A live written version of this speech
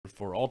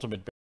for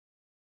Ultimate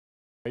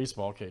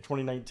Baseball. Okay,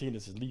 2019,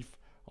 this is Leaf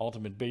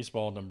Ultimate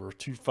Baseball number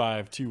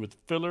 252 with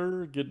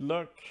filler. Good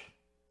luck.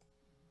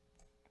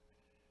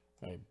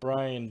 All right,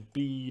 Brian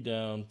B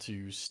down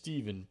to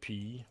Stephen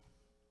P.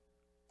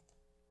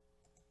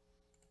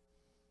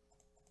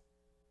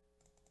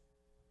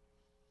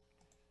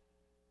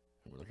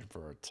 We're looking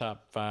for our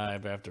top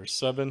 5 after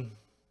 7.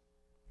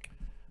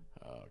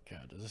 Oh,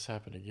 God, does this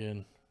happen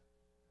again?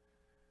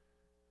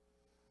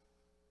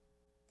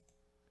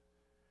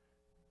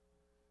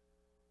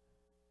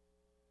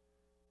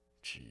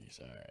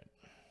 Jeez, all right.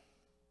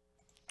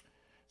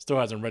 Still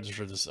hasn't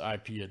registered this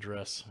IP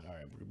address. All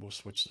right, we'll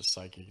switch to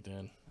Psychic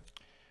then.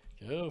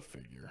 Go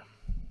figure.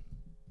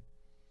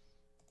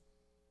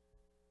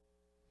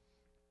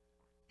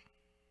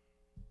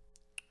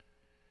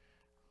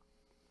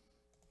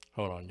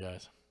 Hold on,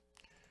 guys.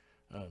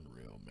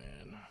 Unreal,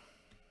 man.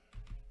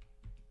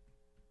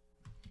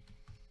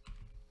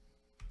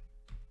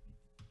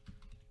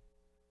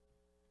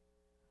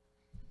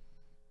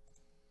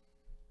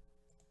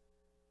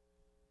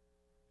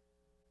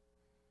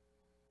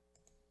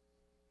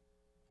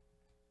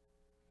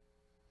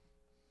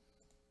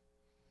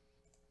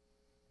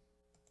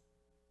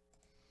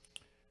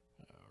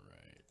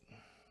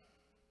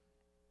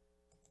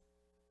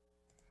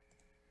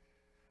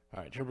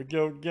 All right, here we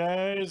go,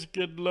 guys.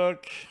 Good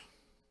luck.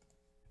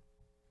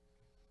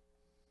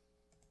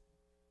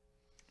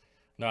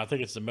 No, I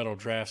think it's the metal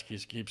drafts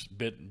keeps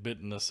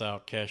bitting us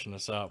out, cashing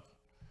us out.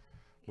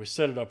 We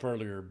set it up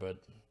earlier, but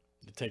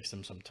it takes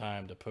them some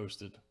time to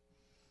post it.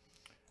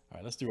 All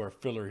right, let's do our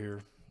filler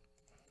here.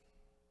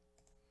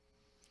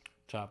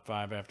 Top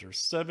 5 after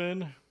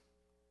 7.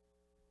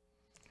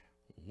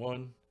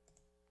 1,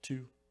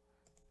 2,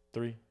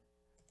 3,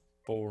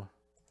 4,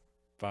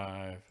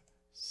 5,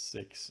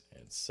 6,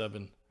 and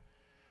 7.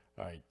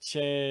 All right,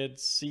 Chad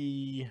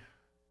C,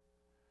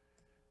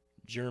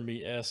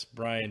 Jeremy S,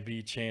 Brian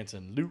B, Chance,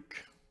 and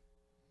Luke.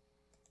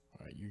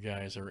 All right, you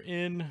guys are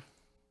in.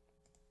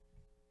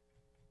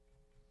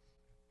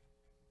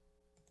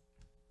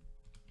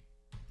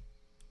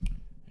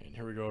 And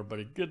here we go,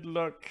 everybody. Good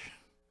luck.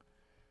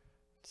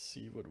 Let's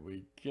see what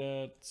we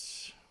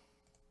get.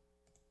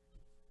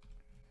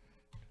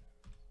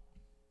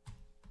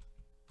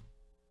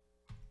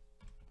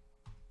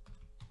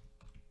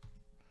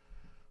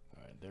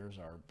 All right, there's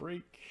our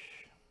break.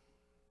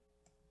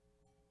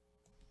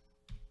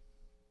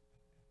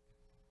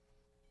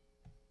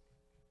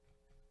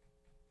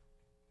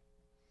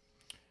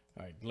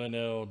 All right, Glenn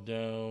L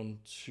down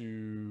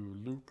to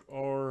Luke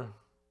R.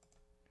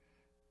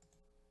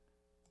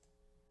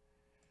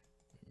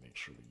 Make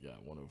sure we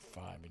got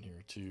 105 in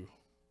here too.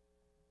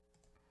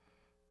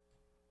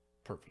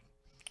 Perfect.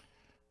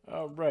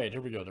 All right,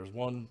 here we go. There's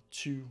 1,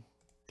 2,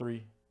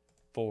 3,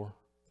 4,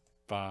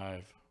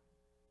 5,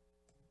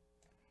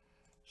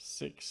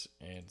 6,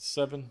 and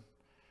 7.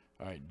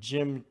 All right,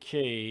 Jim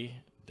K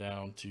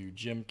down to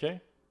Jim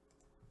K.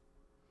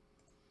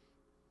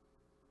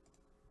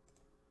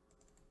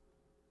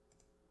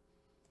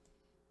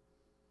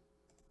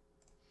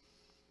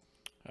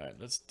 All right,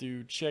 let's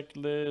do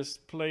checklist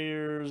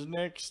players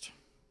next.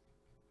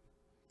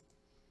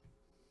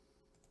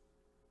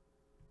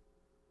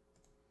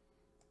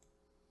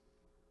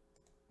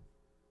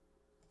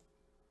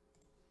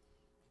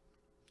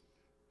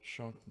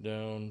 Shrunk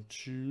down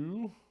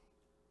to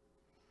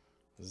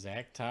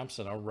Zach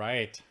Thompson. All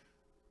right.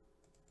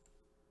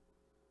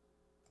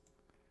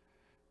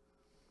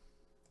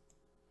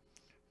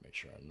 Make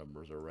sure our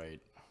numbers are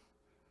right.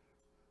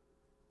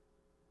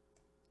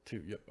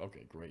 2. Yep.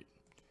 Okay, great.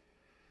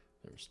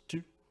 There's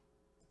 2,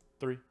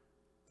 3,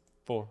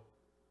 4,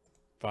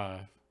 5,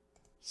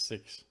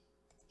 6,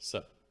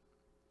 7.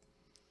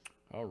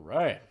 All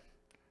right.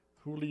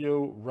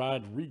 Julio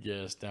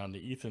Rodriguez down to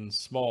Ethan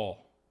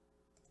Small.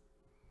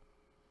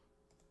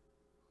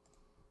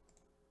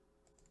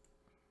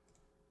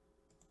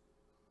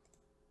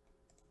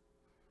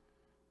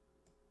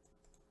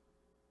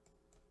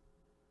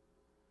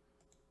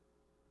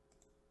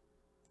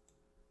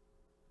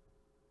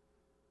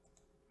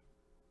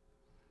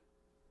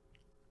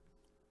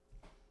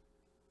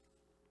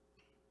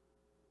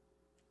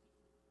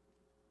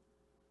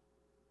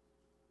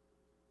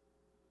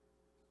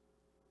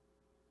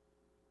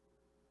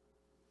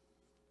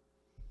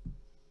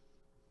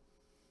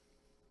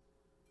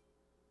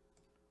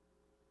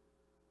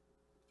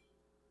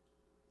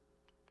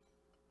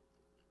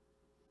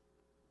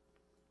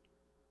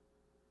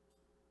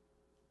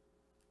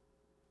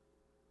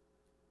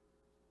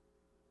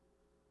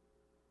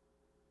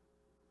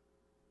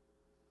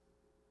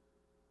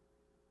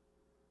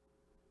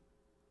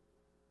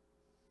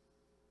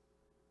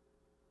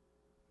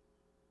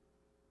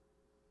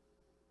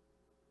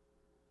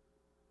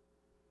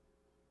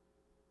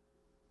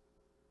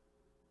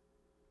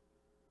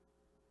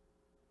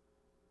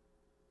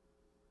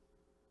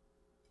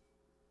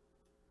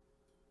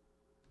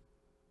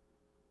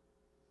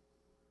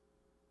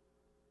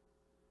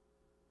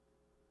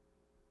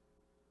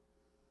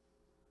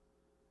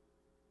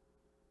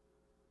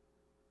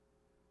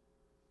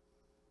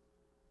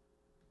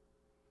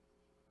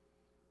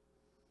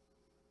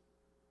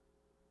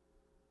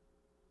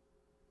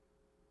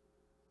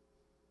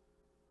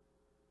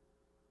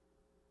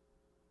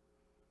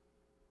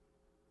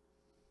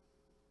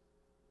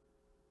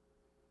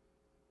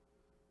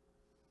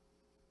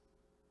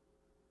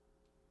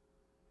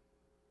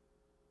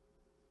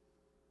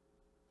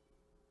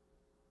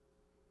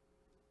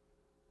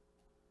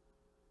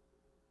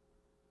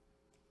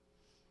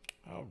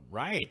 All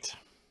right.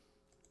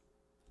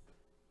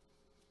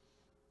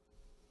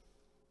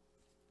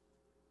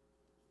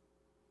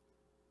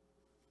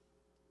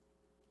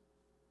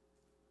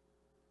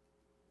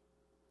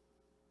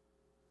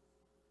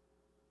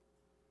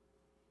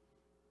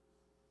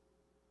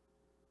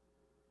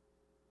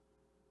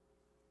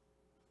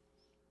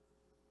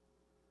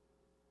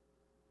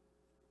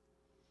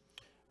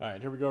 All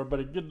right, here we go,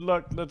 everybody. Good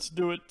luck. Let's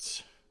do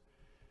it.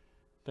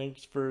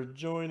 Thanks for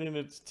joining.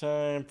 It's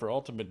time for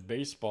Ultimate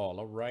Baseball.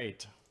 All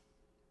right.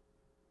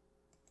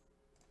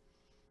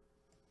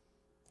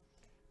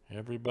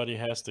 Everybody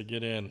has to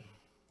get in.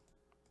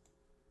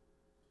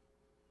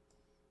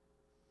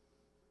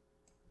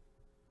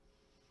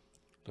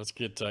 Let's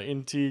get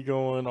NT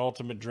going.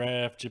 Ultimate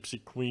Draft,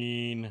 Gypsy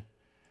Queen,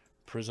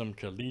 Prism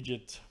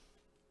Collegiate.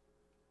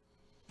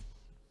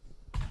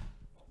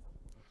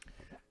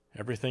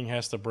 Everything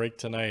has to break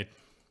tonight.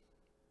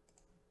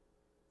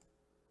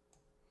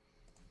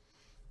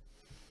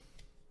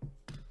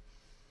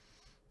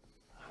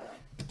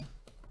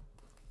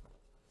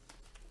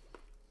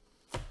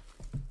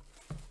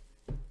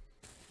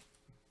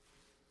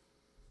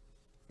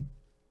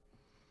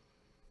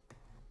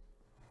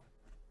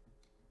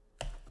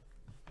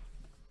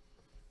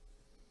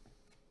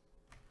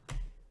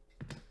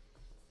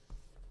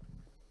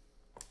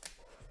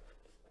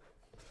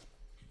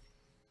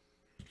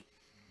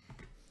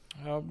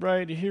 All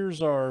right,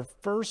 here's our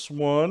first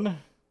one.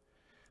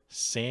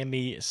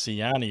 Sammy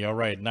Ciani. All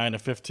right,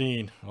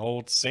 9/15.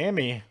 Old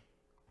Sammy.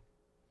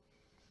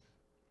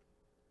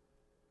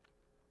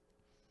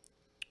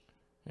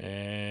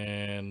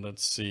 And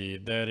let's see.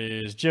 That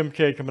is Jim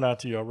K coming out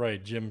to you. All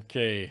right, Jim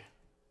K.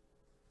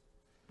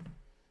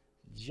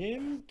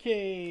 Jim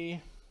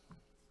K.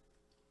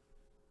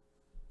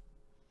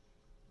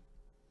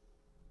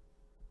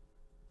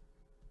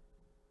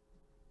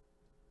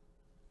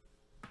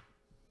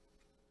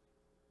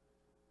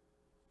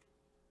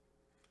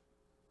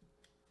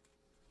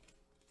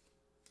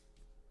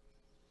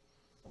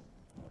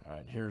 All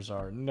right, here's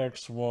our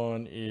next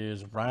one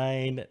is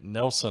Ryan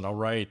Nelson. All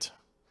right,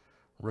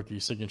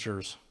 rookie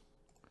signatures.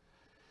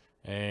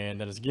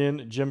 And that is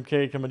again Jim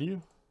K coming to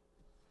you.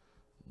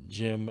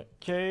 Jim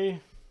K.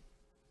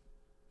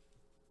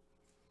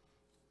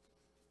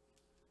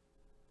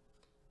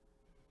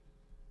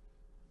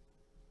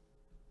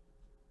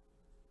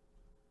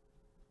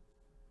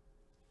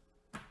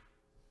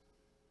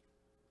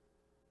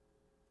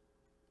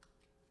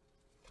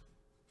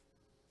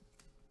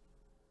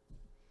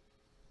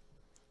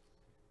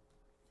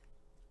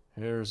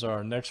 Here's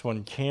our next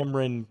one,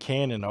 Cameron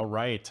Cannon. All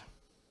right.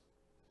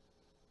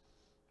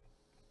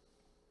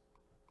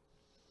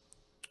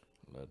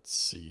 Let's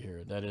see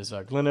here. That is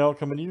Glenn L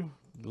coming to you.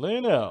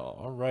 Glenn L.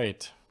 All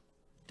right.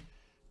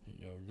 Here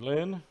you go,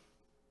 Glenn.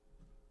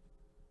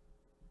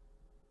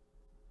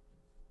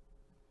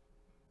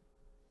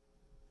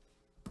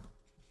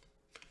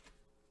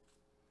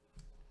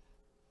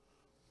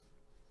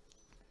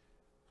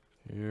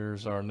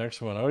 Here's our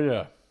next one. Oh,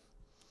 yeah.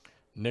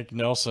 Nick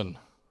Nelson.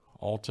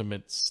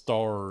 Ultimate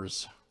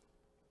Stars.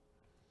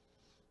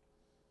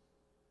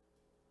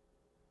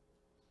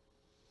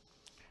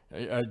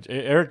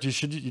 Eric,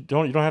 you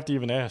don't have to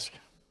even ask.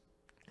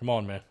 Come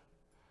on, man.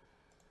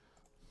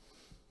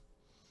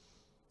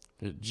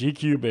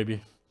 GQ,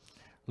 baby.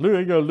 Luke,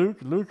 there you go,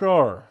 Luke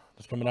R.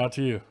 That's coming out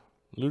to you.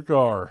 Luke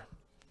R.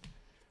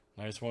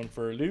 Nice one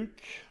for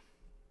Luke.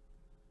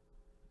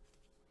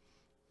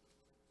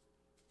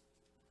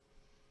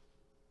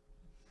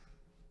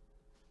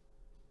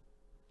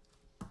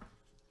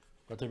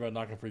 I'll tell you about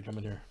knocking for you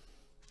coming here.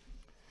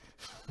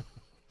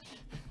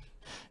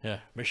 Yeah,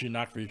 make sure you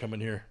knock for you coming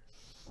here.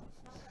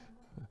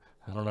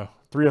 I don't know.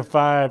 3 of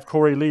 5,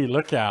 Corey Lee,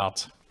 look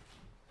out.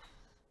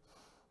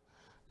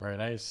 Very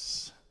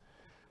nice.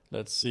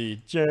 Let's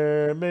see,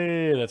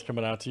 Jeremy, that's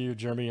coming out to you.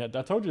 Jeremy, I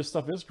told you this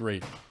stuff is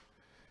great.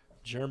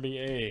 Jeremy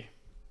A.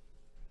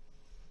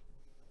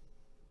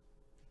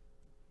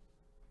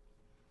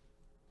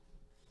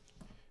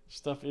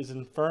 Stuff is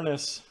in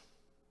furnace.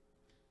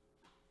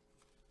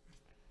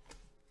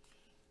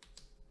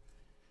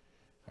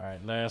 All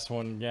right, last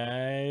one,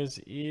 guys,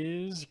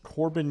 is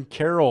Corbin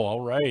Carroll. All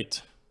right.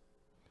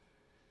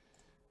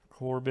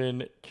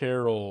 Corbin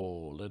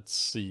Carroll. Let's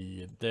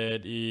see.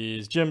 That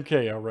is Jim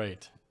K. All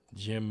right.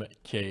 Jim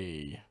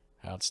K.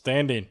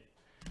 Outstanding.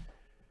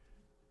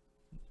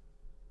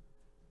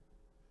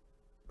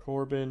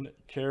 Corbin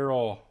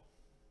Carroll.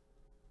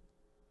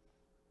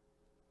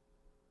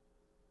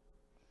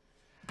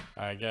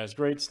 All right, guys.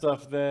 Great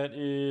stuff. That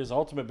is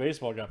Ultimate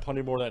Baseball. Got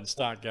plenty more of that in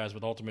stock, guys,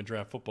 with Ultimate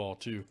Draft Football,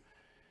 too.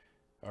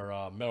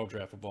 Or Metal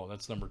Draft Football.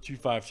 That's number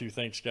 252.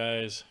 Thanks,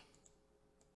 guys.